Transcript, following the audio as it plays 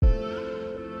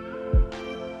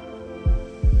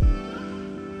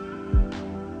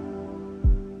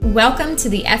Welcome to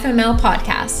the FML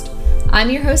podcast. I'm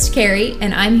your host, Carrie,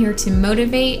 and I'm here to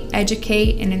motivate,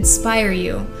 educate, and inspire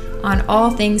you on all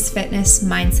things fitness,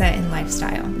 mindset, and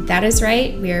lifestyle. That is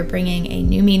right, we are bringing a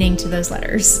new meaning to those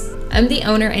letters. I'm the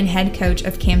owner and head coach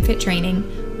of CamFit Training,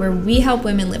 where we help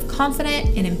women live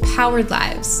confident and empowered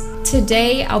lives.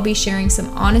 Today, I'll be sharing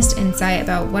some honest insight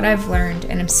about what I've learned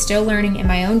and am still learning in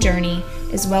my own journey,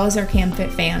 as well as our CamFit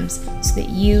fams, so that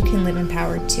you can live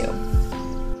empowered too.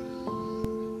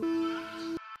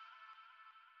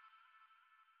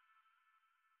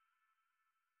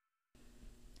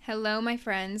 Hello, my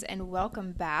friends, and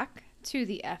welcome back to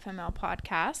the FML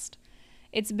podcast.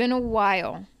 It's been a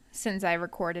while since I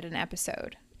recorded an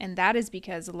episode, and that is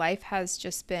because life has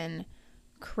just been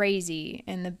crazy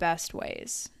in the best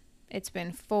ways. It's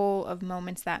been full of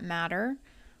moments that matter,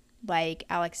 like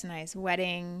Alex and I's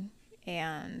wedding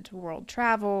and world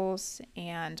travels,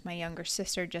 and my younger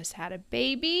sister just had a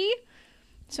baby,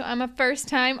 so I'm a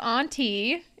first-time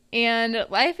auntie, and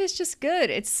life is just good.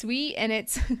 It's sweet, and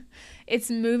it's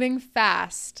moving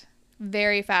fast,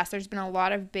 very fast. There's been a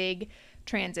lot of big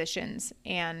transitions,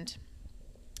 and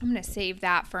I'm going to save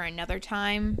that for another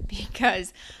time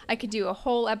because I could do a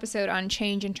whole episode on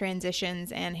change and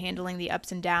transitions and handling the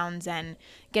ups and downs and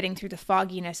getting through the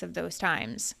fogginess of those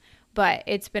times. But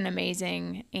it's been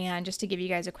amazing, and just to give you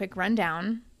guys a quick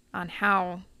rundown on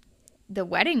how the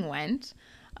wedding went,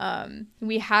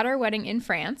 we had our wedding in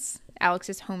France,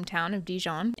 Alex's hometown of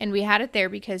Dijon, and we had it there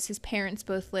because his parents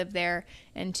both live there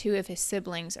and two of his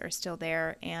siblings are still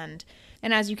there, and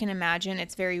as you can imagine,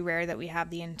 it's very rare that we have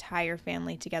the entire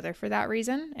family together for that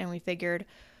reason, and we figured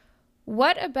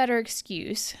what a better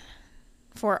excuse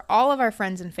for all of our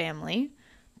friends and family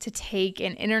to take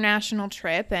an international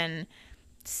trip and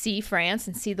see France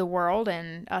and see the world,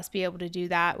 and us be able to do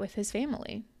that with his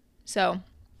family. So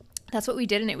that's what we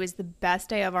did, and it was the best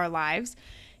day of our lives.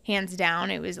 Hands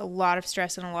down, it was a lot of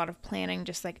stress and a lot of planning,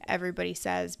 just like everybody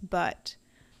says, but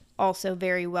also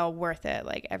very well worth it,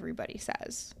 like everybody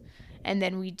says. And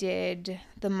then we did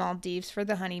the Maldives for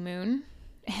the honeymoon,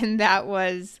 and that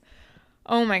was,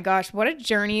 oh my gosh, what a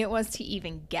journey it was to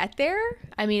even get there.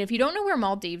 I mean, if you don't know where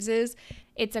Maldives is,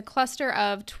 it's a cluster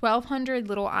of 1,200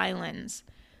 little islands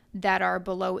that are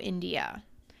below India,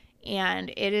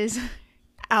 and it is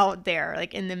out there,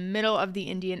 like in the middle of the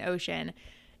Indian Ocean.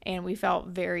 And we felt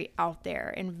very out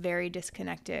there and very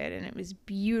disconnected, and it was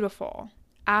beautiful,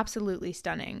 absolutely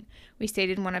stunning. We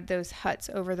stayed in one of those huts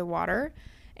over the water,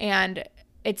 and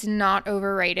it's not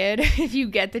overrated. If you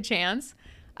get the chance,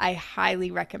 I highly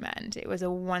recommend. It was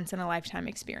a once-in-a-lifetime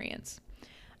experience.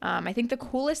 I think the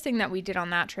coolest thing that we did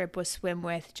on that trip was swim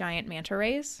with giant manta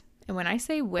rays. And when I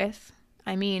say with,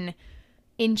 I mean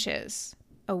inches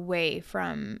away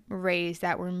from rays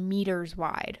that were meters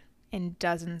wide and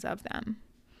dozens of them.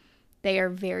 They are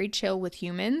very chill with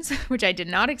humans, which I did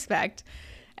not expect.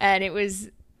 And it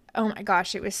was, oh my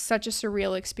gosh, it was such a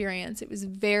surreal experience. It was a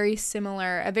very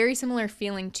similar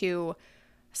feeling to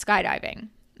skydiving.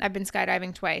 I've been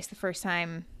skydiving twice. The first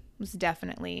time was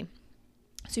definitely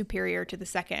superior to the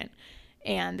second.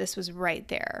 And this was right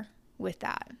there with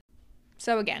that.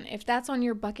 So again, if that's on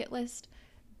your bucket list,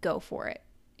 go for it.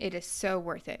 It is so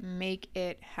worth it. Make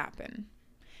it happen.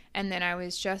 And then I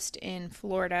was just in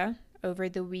Florida over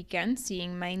the weekend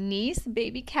seeing my niece,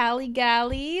 baby Callie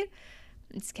Gally.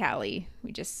 It's Callie.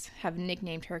 We just have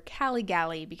nicknamed her Callie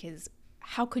Gally because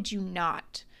how could you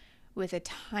not with a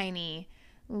tiny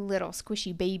little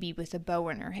squishy baby with a bow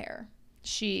in her hair?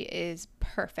 She is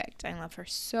perfect. I love her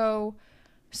so,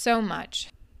 so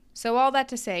much. So all that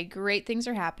to say, great things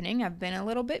are happening. I've been a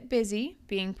little bit busy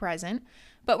being present,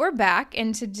 but we're back,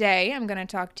 and today I'm going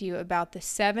to talk to you about the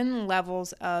 7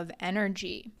 levels of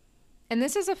energy. And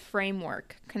this is a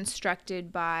framework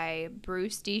constructed by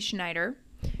Bruce D. Schneider,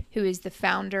 who is the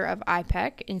founder of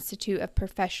IPEC, Institute of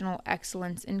Professional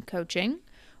Excellence in Coaching,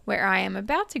 where I am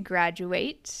about to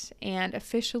graduate and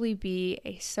officially be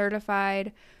a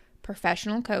certified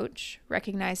professional coach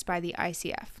recognized by the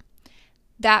ICF.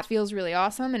 That feels really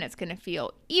awesome, and it's going to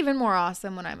feel even more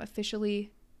awesome when I'm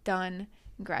officially done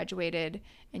and graduated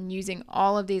and using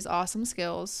all of these awesome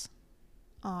skills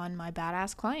on my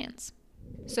badass clients.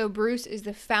 So Bruce is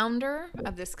the founder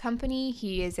of this company.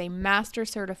 He is a master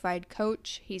certified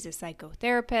coach. He's a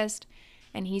psychotherapist,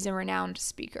 and he's a renowned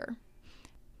speaker.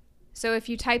 So if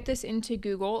you type this into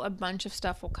Google, a bunch of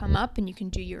stuff will come up, and you can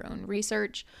do your own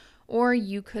research, or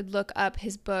you could look up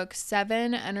his book,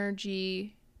 7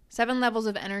 energy levels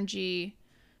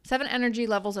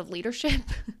of leadership.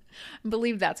 I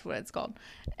believe that's what it's called.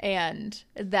 And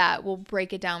that will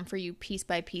break it down for you piece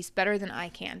by piece better than I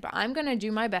can. But I'm going to do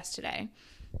my best today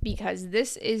because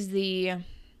this is the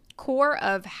core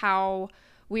of how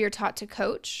we are taught to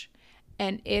coach,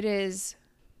 and it is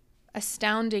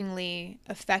astoundingly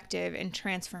effective and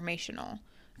transformational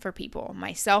for people,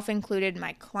 myself included,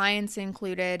 my clients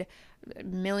included,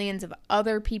 millions of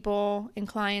other people and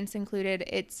clients included.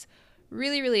 It's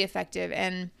really, really effective.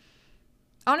 And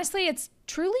honestly, it's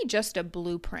truly just a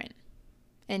blueprint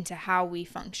into how we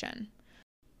function.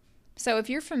 So if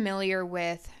you're familiar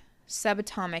with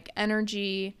subatomic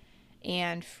energy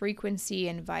and frequency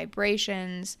and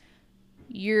vibrations,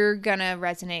 you're going to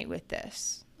resonate with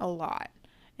this a lot,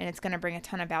 and it's going to bring a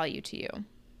ton of value to you.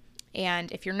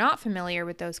 And if you're not familiar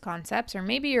with those concepts, or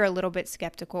maybe you're a little bit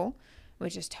skeptical,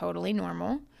 which is totally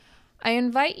normal, I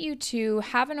invite you to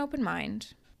have an open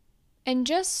mind and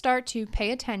just start to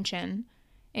pay attention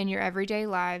in your everyday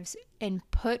lives and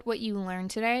put what you learned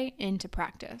today into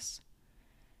practice.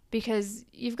 Because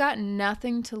you've got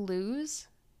nothing to lose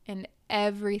and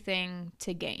everything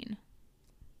to gain.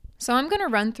 So I'm going to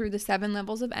run through the 7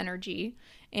 levels of energy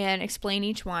and explain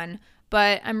each one,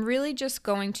 but I'm really just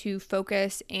going to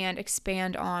focus and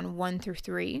expand on 1 through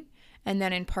 3, and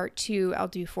then in part 2, I'll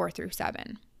do 4 through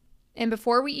 7. And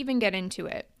before we even get into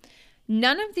it,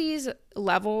 none of these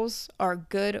levels are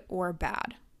good or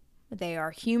bad. They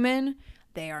are human,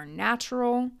 they are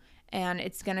natural, and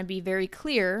it's going to be very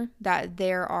clear that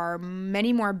there are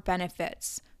many more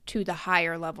benefits to the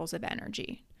higher levels of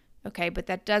energy. Okay, but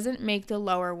that doesn't make the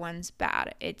lower ones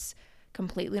bad. It's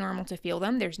completely normal to feel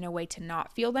them. There's no way to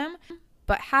not feel them.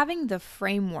 But having the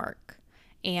framework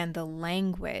and the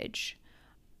language,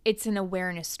 it's an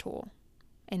awareness tool.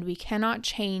 And we cannot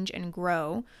change and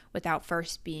grow without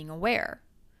first being aware.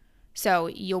 So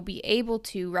you'll be able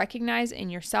to recognize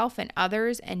in yourself and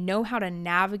others and know how to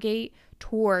navigate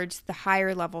towards the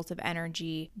higher levels of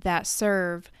energy that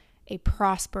serve a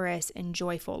prosperous and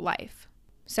joyful life.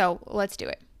 So let's do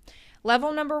it.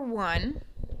 Level number 1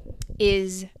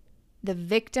 is the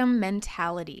victim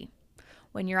mentality.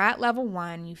 When you're at level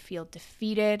 1, you feel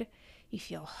defeated, you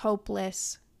feel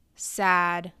hopeless,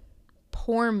 sad,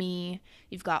 poor me,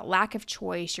 you've got lack of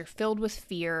choice, you're filled with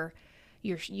fear,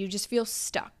 you just feel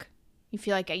stuck. You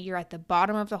feel like you're at the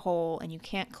bottom of the hole and you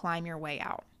can't climb your way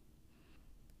out.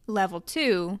 Level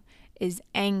 2 is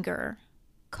anger,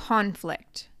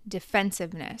 conflict,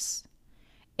 defensiveness.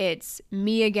 It's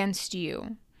me against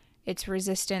you. It's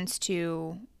resistance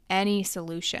to any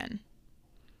solution.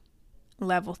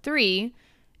 Level 3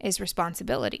 is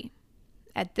responsibility.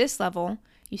 At this level,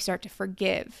 you start to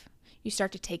forgive. You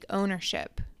start to take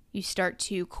ownership. You start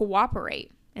to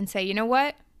cooperate and say, you know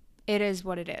what? It is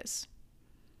what it is.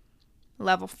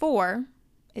 Level 4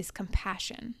 is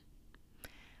compassion.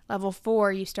 Level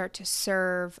 4, you start to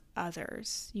serve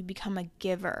others. You become a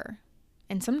giver.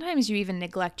 And sometimes you even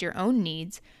neglect your own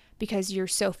needs because you're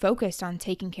so focused on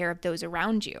taking care of those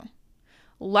around you.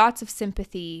 Lots of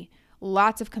sympathy,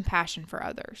 lots of compassion for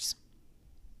others.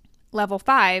 Level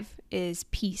 5 is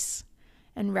peace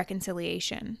and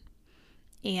reconciliation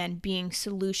and being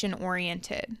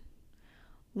solution-oriented,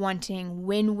 wanting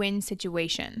win-win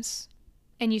situations.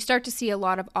 And you start to see a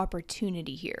lot of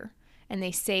opportunity here. And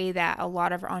they say that a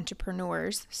lot of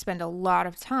entrepreneurs spend a lot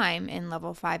of time in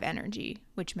level 5 energy,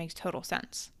 which makes total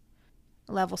sense.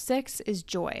 Level 6 is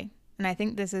joy. And I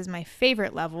think this is my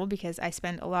favorite level because I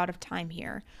spend a lot of time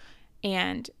here.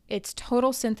 And it's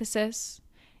total synthesis.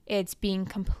 It's being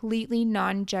completely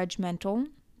non-judgmental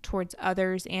towards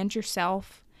others and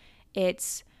yourself.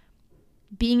 It's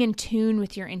being in tune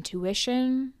with your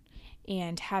intuition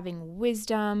and having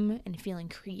wisdom and feeling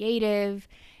creative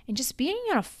and just being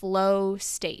in a flow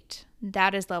state.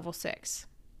 That is level 6.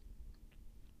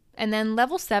 And then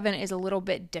level 7 is a little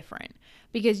bit different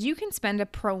because you can spend a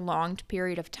prolonged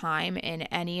period of time in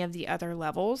any of the other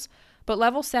levels, but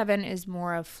level 7 is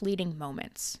more of fleeting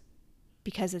moments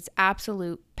because it's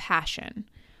absolute passion,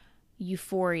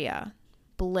 euphoria,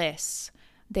 bliss.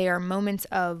 They are moments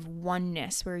of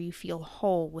oneness where you feel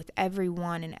whole with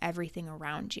everyone and everything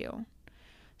around you.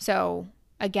 So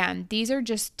again, these are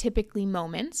just typically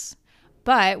moments,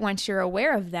 but once you're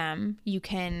aware of them, you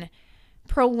can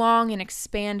prolong and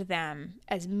expand them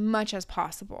as much as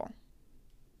possible.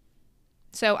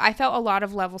 So I felt a lot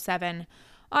of level 7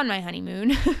 on my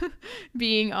honeymoon,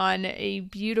 being on a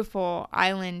beautiful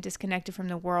island disconnected from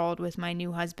the world with my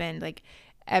new husband. Like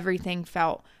everything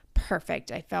felt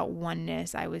perfect. I felt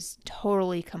oneness. I was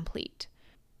totally complete.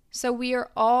 So we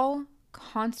are all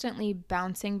constantly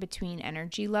bouncing between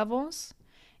energy levels,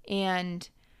 and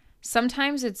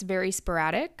sometimes it's very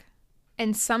sporadic,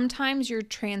 and sometimes you're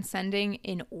transcending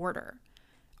in order.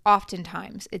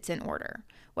 Oftentimes it's in order,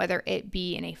 whether it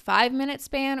be in a 5-minute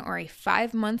span or a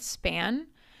 5-month span.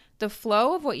 The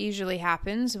flow of what usually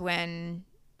happens when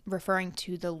referring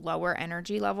to the lower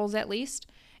energy levels at least,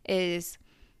 is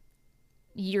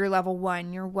you're level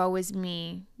 1, you're woe is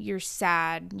me, you're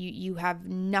sad, you have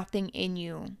nothing in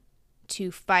you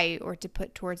to fight or to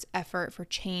put towards effort for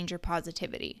change or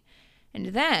positivity. And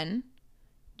then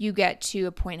you get to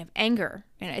a point of anger.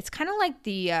 And it's kind of like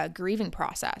the grieving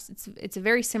process. It's a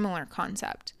very similar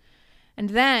concept. And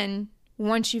then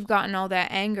once you've gotten all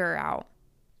that anger out,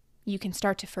 you can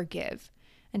start to forgive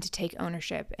and to take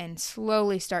ownership and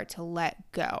slowly start to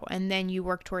let go. And then you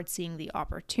work towards seeing the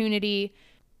opportunity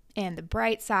and the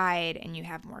bright side, and you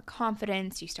have more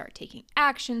confidence. You start taking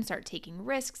action, start taking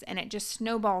risks, and it just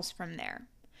snowballs from there.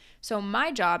 So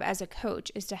my job as a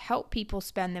coach is to help people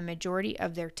spend the majority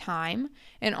of their time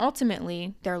and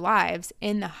ultimately their lives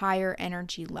in the higher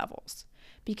energy levels.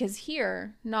 Because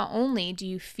here, not only do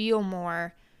you feel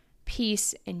more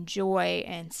peace and joy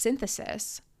and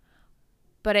synthesis,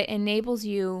 but it enables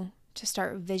you to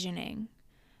start visioning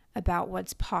about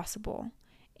what's possible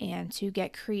and to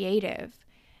get creative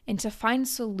and to find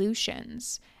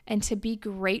solutions and to be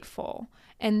grateful.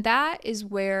 And that is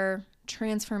where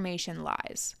transformation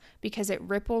lies, because it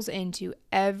ripples into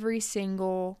every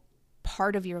single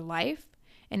part of your life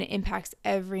and it impacts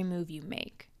every move you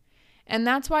make. And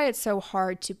that's why it's so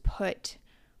hard to put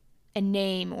a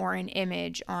name or an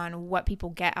image on what people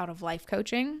get out of life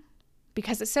coaching,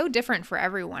 because it's so different for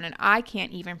everyone, and I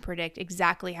can't even predict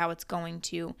exactly how it's going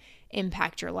to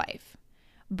impact your life.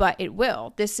 But it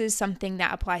will. This is something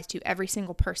that applies to every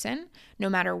single person, no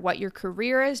matter what your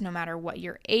career is, no matter what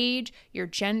your age, your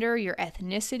gender, your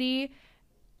ethnicity.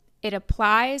 It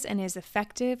applies and is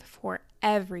effective for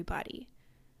everybody.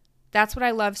 That's what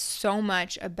I love so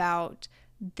much about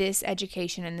this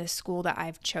education and this school that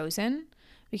I've chosen,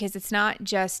 because it's not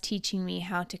just teaching me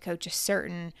how to coach a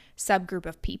certain subgroup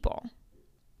of people.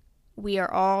 We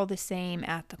are all the same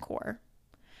at the core.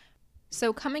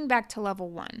 So coming back to level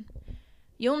 1,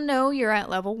 you'll know you're at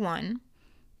level 1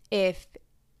 if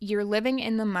you're living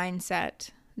in the mindset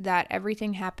that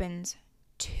everything happens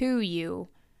to you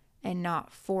and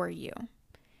not for you.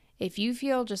 If you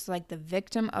feel just like the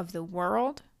victim of the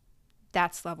world,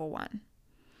 that's level 1.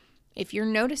 If you're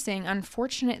noticing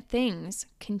unfortunate things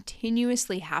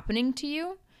continuously happening to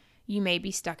you, you may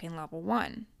be stuck in level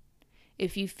 1.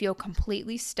 If you feel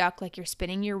completely stuck, like you're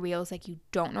spinning your wheels, like you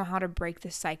don't know how to break the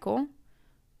cycle,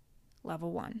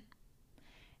 level 1.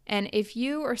 And if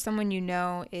you or someone you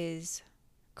know is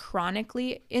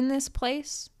chronically in this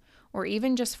place, or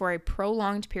even just for a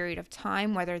prolonged period of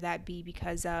time, whether that be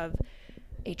because of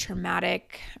a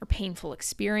traumatic or painful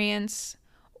experience,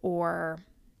 or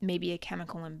maybe a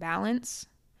chemical imbalance,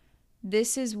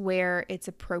 this is where it's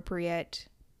appropriate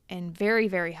and very,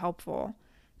 very helpful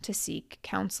to seek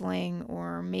counseling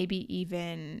or maybe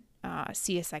even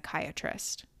see a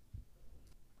psychiatrist.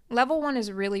 Level 1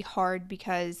 is really hard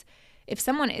because if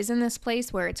someone is in this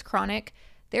place where it's chronic,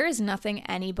 there is nothing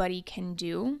anybody can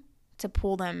do to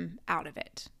pull them out of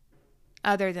it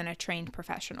other than a trained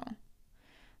professional.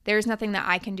 There is nothing that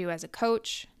I can do as a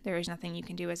coach. There is nothing you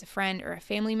can do as a friend or a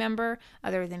family member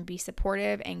other than be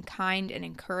supportive and kind and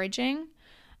encouraging.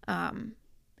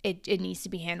 It needs to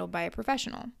be handled by a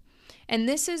professional. And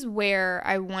this is where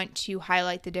I want to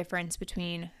highlight the difference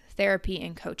between therapy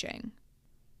and coaching.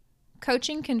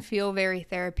 Coaching can feel very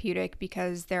therapeutic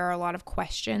because there are a lot of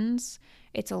questions.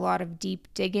 It's a lot of deep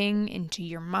digging into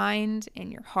your mind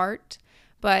and your heart.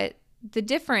 But the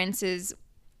difference is,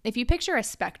 if you picture a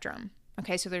spectrum,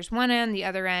 okay, so there's one end, the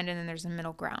other end, and then there's a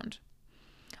middle ground.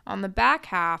 On the back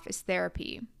half is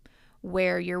therapy,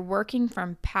 where you're working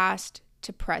from past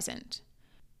to present.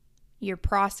 You're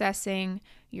processing,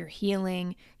 you're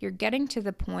healing, you're getting to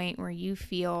the point where you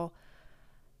feel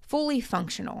fully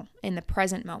functional in the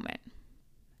present moment.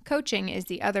 Coaching is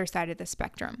the other side of the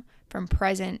spectrum, from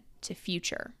present to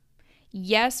future.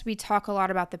 Yes, we talk a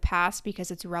lot about the past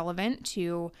because it's relevant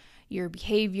to your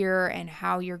behavior and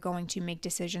how you're going to make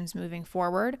decisions moving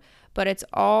forward, but it's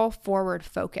all forward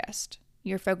focused.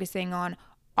 You're focusing on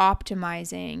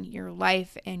optimizing your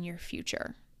life and your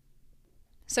future.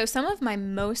 So some of my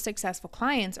most successful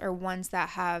clients are ones that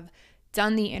have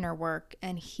done the inner work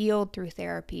and healed through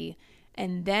therapy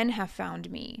and then have found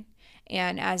me.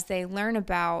 And as they learn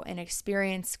about and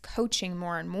experience coaching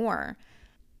more and more,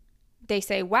 they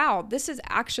say, wow, this is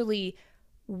actually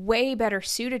way better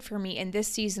suited for me in this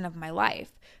season of my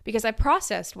life because I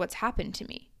processed what's happened to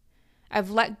me. I've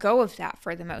let go of that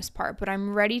for the most part, but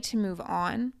I'm ready to move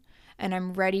on and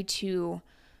I'm ready to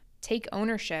take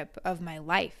ownership of my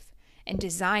life and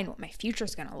design what my future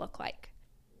is going to look like.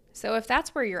 So if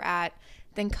that's where you're at,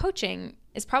 then coaching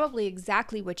is probably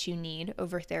exactly what you need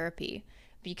over therapy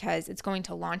because it's going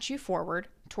to launch you forward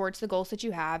towards the goals that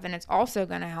you have, and it's also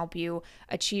going to help you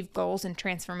achieve goals and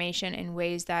transformation in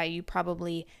ways that you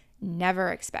probably never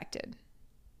expected.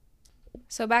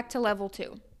 So back to level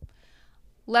 2.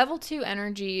 Level 2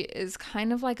 energy is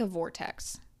kind of like a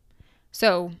vortex.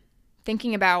 So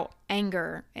thinking about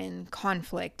anger and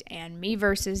conflict and me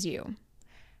versus you,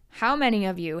 how many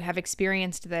of you have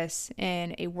experienced this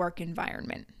in a work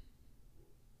environment?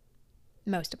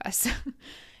 Most of us.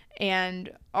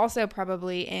 And also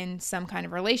probably in some kind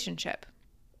of relationship.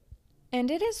 And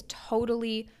it is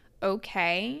totally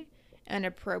okay and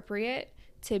appropriate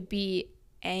to be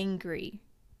angry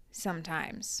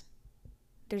sometimes.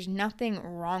 There's nothing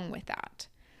wrong with that.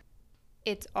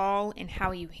 It's all in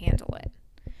how you handle it.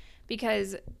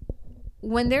 Because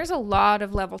when there's a lot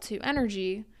of level 2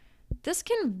 energy, this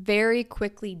can very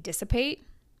quickly dissipate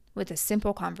with a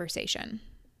simple conversation.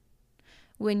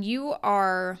 When you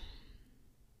are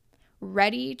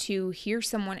ready to hear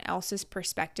someone else's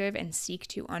perspective and seek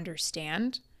to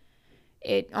understand,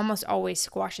 it almost always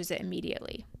squashes it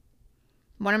immediately.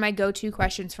 One of my go-to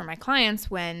questions for my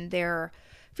clients when they're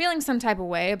feeling some type of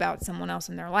way about someone else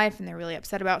in their life and they're really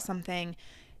upset about something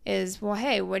is, well,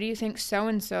 hey, what do you think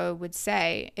so-and-so would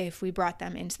say if we brought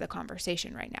them into the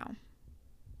conversation right now?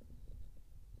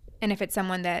 And if it's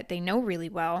someone that they know really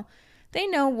well, they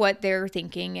know what they're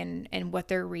thinking and what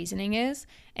their reasoning is.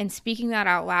 And speaking that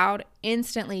out loud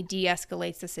instantly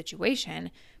de-escalates the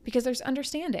situation because there's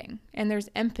understanding and there's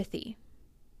empathy.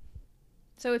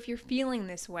 So if you're feeling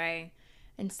this way,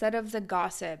 instead of the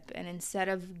gossip and instead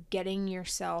of getting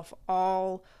yourself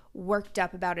all worked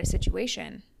up about a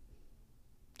situation,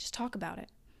 just talk about it.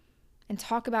 And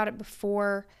talk about it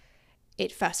before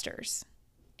it festers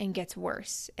and gets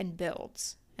worse and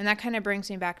builds. And that kind of brings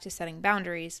me back to setting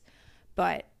boundaries.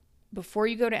 But before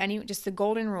you go to just the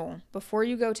golden rule, before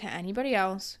you go to anybody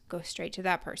else, go straight to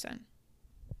that person.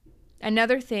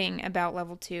 Another thing about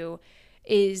level 2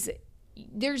 is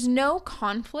there's no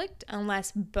conflict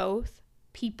unless both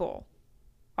people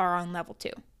are on level 2.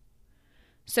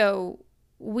 So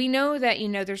we know that,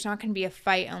 there's not going to be a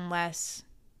fight unless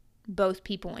both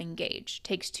people engage.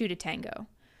 Takes 2 to tango.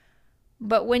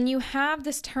 But when you have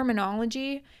this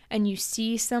terminology and you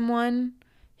see someone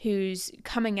who's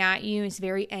coming at you, is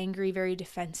very angry, very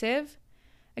defensive,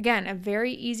 again, a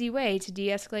very easy way to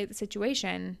de-escalate the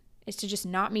situation is to just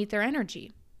not meet their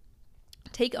energy.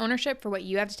 Take ownership for what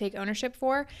you have to take ownership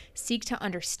for. Seek to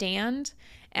understand,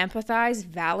 empathize,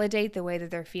 validate the way that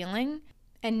they're feeling.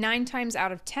 And 9 times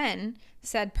out of 10,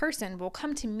 said person will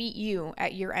come to meet you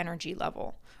at your energy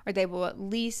level, or they will at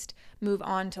least move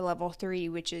on to level 3,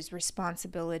 which is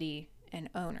responsibility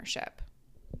and ownership.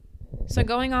 So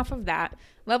going off of that,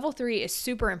 level 3 is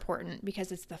super important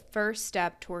because it's the first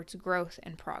step towards growth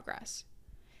and progress.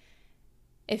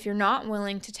 If you're not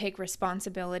willing to take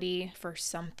responsibility for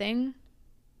something,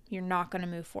 you're not going to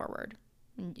move forward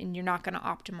and you're not going to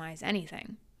optimize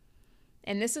anything.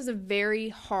 And this is a very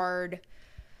hard,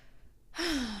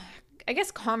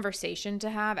 conversation to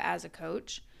have as a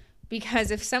coach,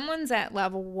 because if someone's at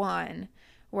level 1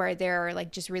 where they're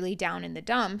like just really down in the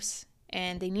dumps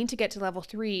and they need to get to level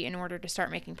 3 in order to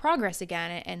start making progress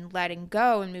again and letting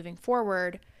go and moving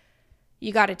forward,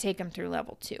 you got to take them through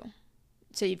level 2.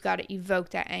 So you've got to evoke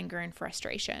that anger and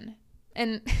frustration.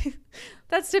 And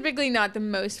that's typically not the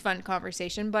most fun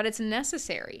conversation, but it's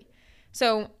necessary.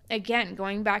 So again,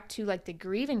 going back to like the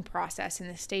grieving process and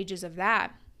the stages of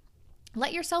that,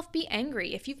 let yourself be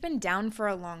angry. If you've been down for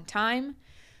a long time,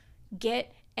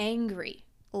 get angry.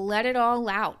 Let it all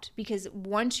out, because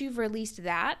once you've released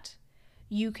that,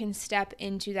 you can step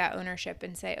into that ownership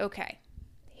and say, okay,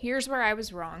 here's where I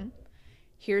was wrong.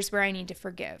 Here's where I need to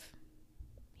forgive.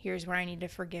 Here's where I need to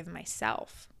forgive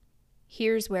myself.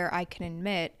 Here's where I can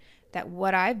admit that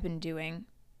what I've been doing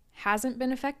hasn't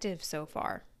been effective so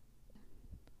far.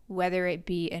 Whether it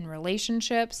be in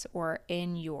relationships or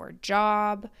in your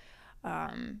job,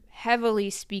 heavily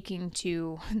speaking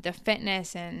to the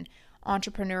fitness and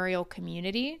entrepreneurial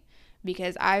community,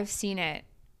 because I've seen it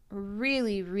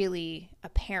really, really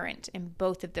apparent in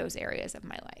both of those areas of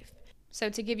my life. So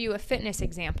to give you a fitness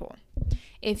example,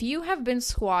 if you have been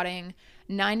squatting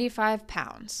 95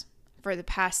 pounds for the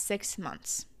past 6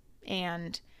 months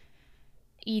and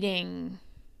eating,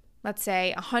 let's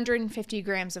say, 150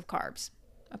 grams of carbs,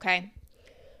 okay,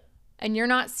 and you're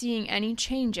not seeing any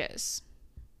changes,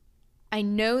 I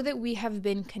know that we have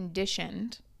been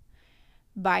conditioned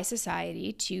by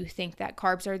society to think that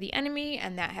carbs are the enemy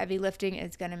and that heavy lifting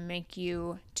is going to make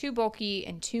you too bulky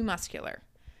and too muscular.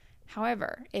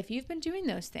 However, if you've been doing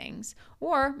those things,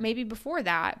 or maybe before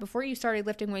that, before you started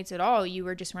lifting weights at all, you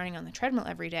were just running on the treadmill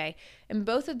every day, and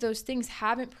both of those things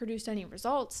haven't produced any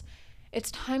results,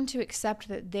 It's time to accept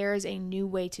that there is a new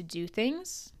way to do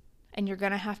things, and you're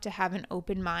going to have an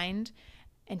open mind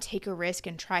and take a risk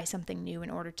and try something new in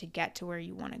order to get to where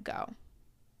you want to go.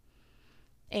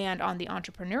 And on the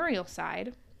entrepreneurial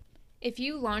side, if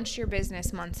you launched your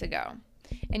business months ago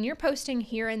and you're posting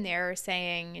here and there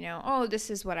saying, oh, this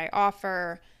is what I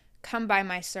offer, come buy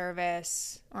my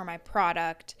service or my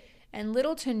product, and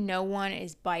little to no one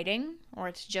is biting, or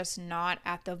it's just not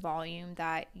at the volume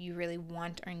that you really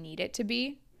want or need it to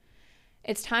be,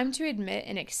 it's time to admit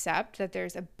and accept that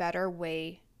there's a better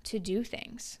way to do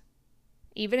things.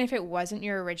 Even if it wasn't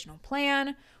your original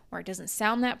plan or it doesn't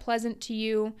sound that pleasant to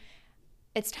you,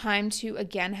 it's time to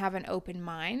again have an open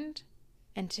mind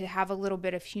and to have a little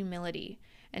bit of humility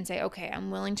and say, okay, I'm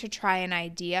willing to try an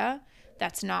idea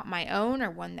that's not my own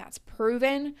or one that's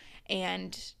proven,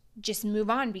 and just move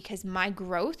on, because my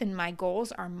growth and my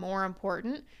goals are more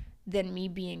important than me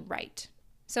being right.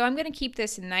 So I'm going to keep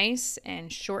this nice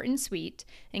and short and sweet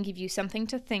and give you something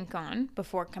to think on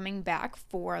before coming back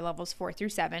for levels 4 through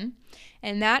 7.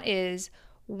 And that is,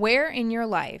 where in your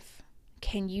life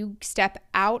can you step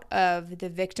out of the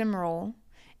victim role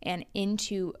and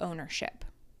into ownership?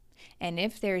 And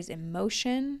if there's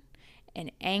emotion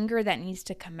and anger that needs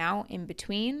to come out in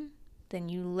between, then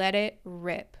you let it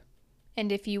rip.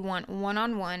 And if you want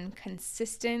one-on-one,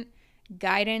 consistent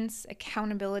guidance,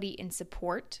 accountability, and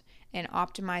support in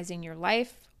optimizing your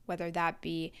life, whether that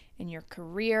be in your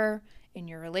career, in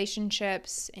your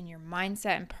relationships, in your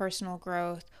mindset and personal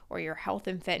growth, or your health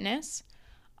and fitness,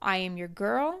 I am your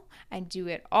girl. I do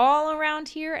it all around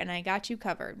here, and I got you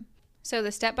covered. So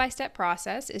the step-by-step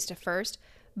process is to first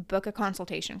book a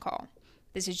consultation call.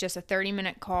 This is just a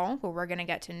 30-minute call where we're going to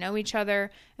get to know each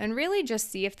other and really just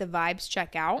see if the vibes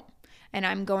check out. And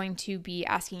I'm going to be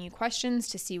asking you questions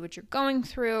to see what you're going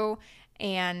through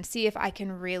and see if I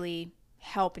can really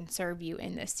help and serve you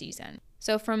in this season.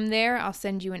 So from there, I'll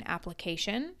send you an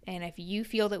application. And if you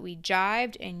feel that we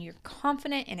jived and you're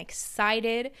confident and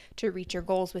excited to reach your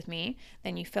goals with me,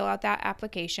 then you fill out that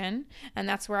application. And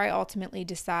that's where I ultimately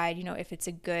decide, if it's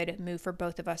a good move for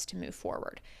both of us to move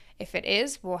forward. If it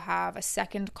is, we'll have a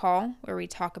second call where we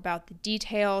talk about the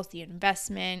details, the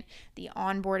investment, the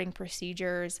onboarding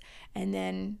procedures, and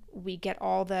then we get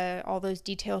all those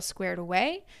details squared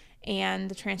away, and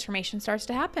the transformation starts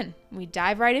to happen. We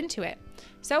dive right into it.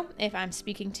 So if I'm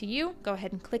speaking to you, go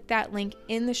ahead and click that link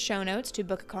in the show notes to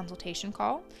book a consultation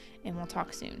call, and we'll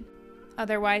talk soon.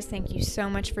 Otherwise, thank you so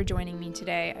much for joining me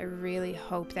today. I really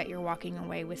hope that you're walking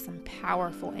away with some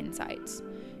powerful insights.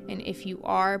 And if you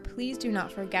are, please do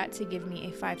not forget to give me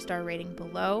a 5-star rating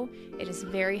below. It is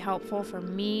very helpful for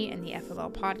me and the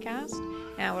FLL podcast.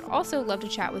 And I would also love to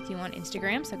chat with you on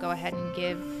Instagram, so go ahead and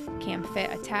give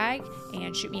CamFit a tag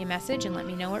and shoot me a message and let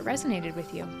me know what resonated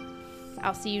with you.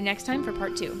 I'll see you next time for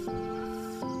part 2.